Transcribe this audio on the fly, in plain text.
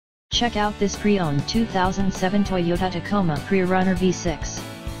Check out this pre-owned 2007 Toyota Tacoma PreRunner V6.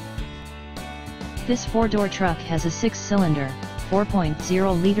 This four-door truck has a 6-cylinder,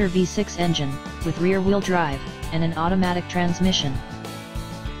 4.0-liter V6 engine, with rear-wheel drive, and an automatic transmission.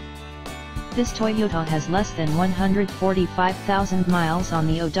 This Toyota has less than 145,000 miles on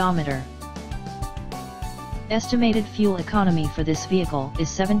the odometer. Estimated fuel economy for this vehicle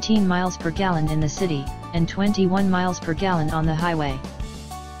is 17 miles per gallon in the city, and 21 miles per gallon on the highway.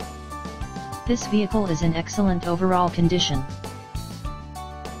 This vehicle is in excellent overall condition.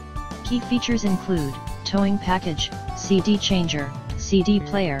 Key features include towing package, CD changer, CD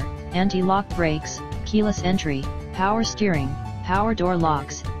player, anti-lock brakes, keyless entry, power steering, power door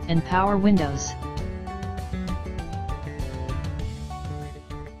locks, and power windows.